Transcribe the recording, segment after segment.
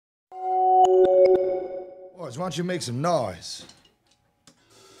boys, why don't you make some noise?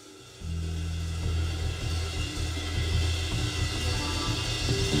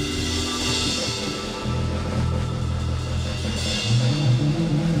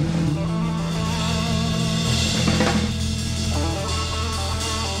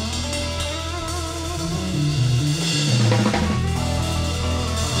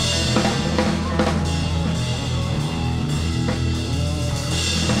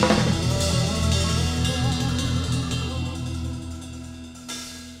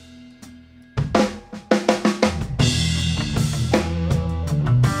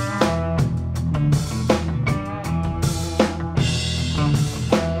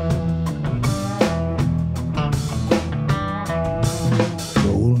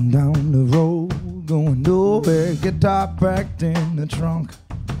 Guitar packed in the trunk,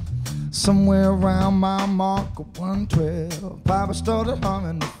 somewhere around my mark of 112. Papa started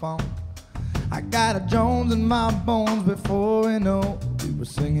humming the funk. I got a Jones in my bones before we know we were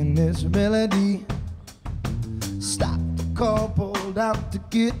singing this melody. Stopped the car, pulled out the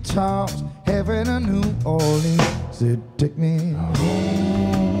guitars, heading to New Orleans. Said, take me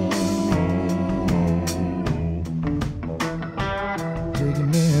home,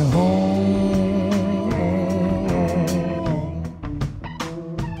 taking me home.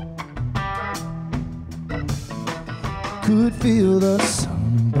 Could feel the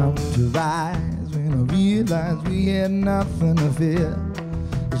sun about to rise when I realized we had nothing to fear.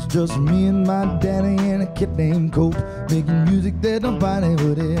 It's just me and my daddy and a kid named Cope, making music that nobody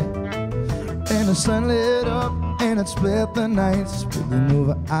would hear. And the sun lit up and it split the night, spilling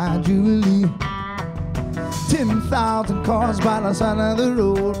over I Jubilee. 10,000 cars by the side of the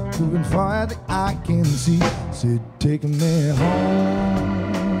road, moving far that I can see. Said, take me home,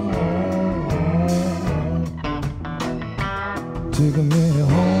 taking me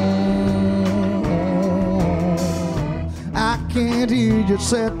home. I can't hear you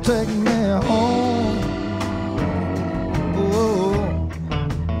say, take me home. Oh,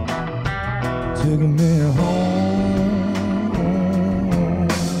 taking me home.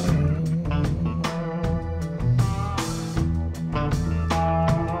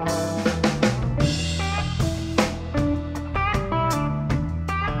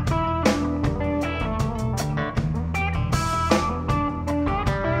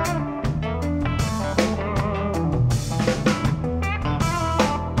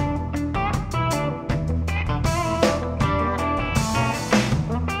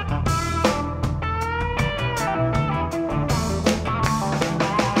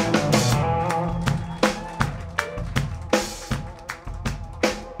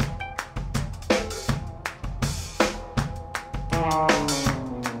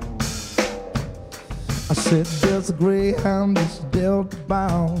 I said, there's a greyhound that's Delta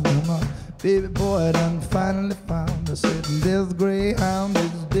bound, and my baby boy done finally found. I said, there's a greyhound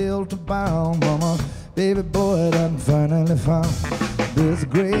that's Delta bound, mama, baby boy done finally found. There's a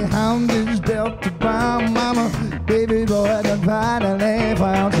greyhound that's Delta bound, mama, baby boy done finally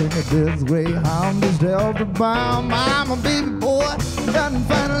found. Said, there's a greyhound that's Delta bound, mama, baby boy done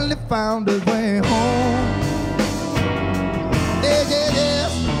finally found his way home. Yeah, yeah, yeah.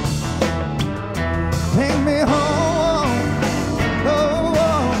 Take me home, oh,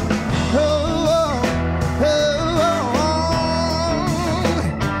 oh, oh, oh, oh.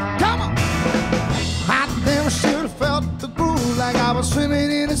 Come on. I never should have felt the groove like I was swimming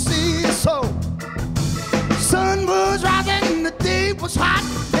in the sea. So, sun was rising, the day was hot,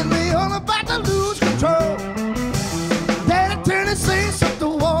 and we all about to lose control. Then I turned and faced up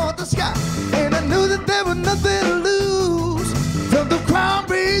toward the sky, and I knew that there was nothing to lose. Felt the crowd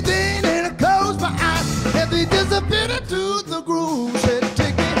breathing, and I closed my eyes. And they disappeared into the groove. Said,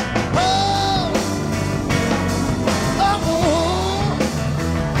 take me home, oh, oh,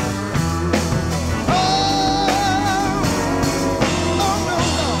 oh, oh, no, no.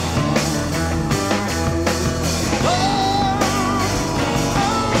 Oh,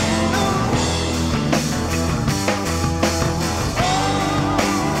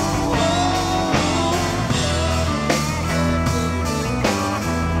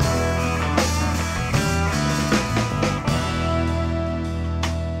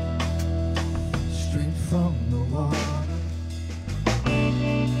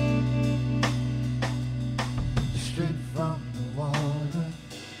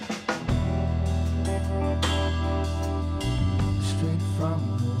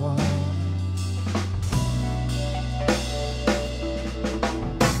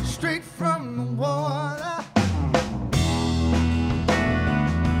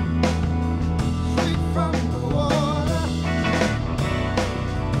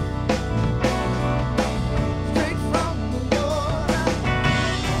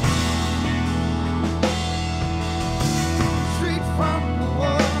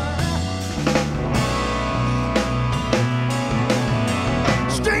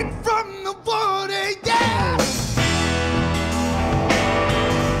 straight from the water, yeah.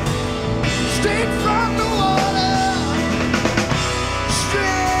 Straight from the water,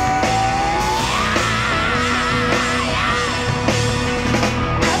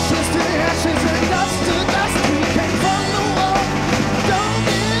 ashes to ashes and dust to dust. We came from the war. Don't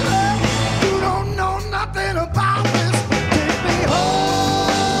give up. You don't know nothing about this. Take me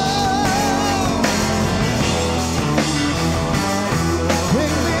home.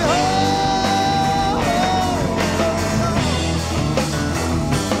 Take me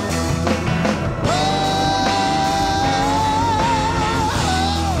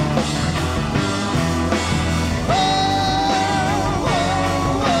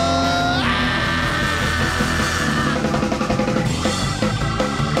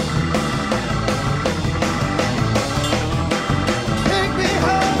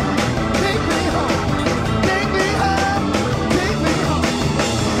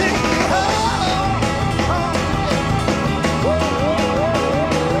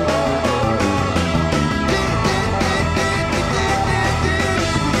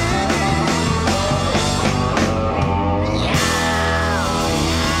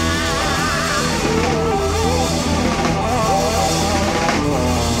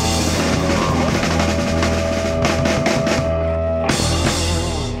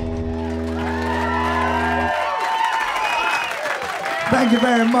Thank you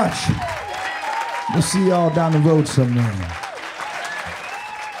very much. We'll see y'all down the road someday.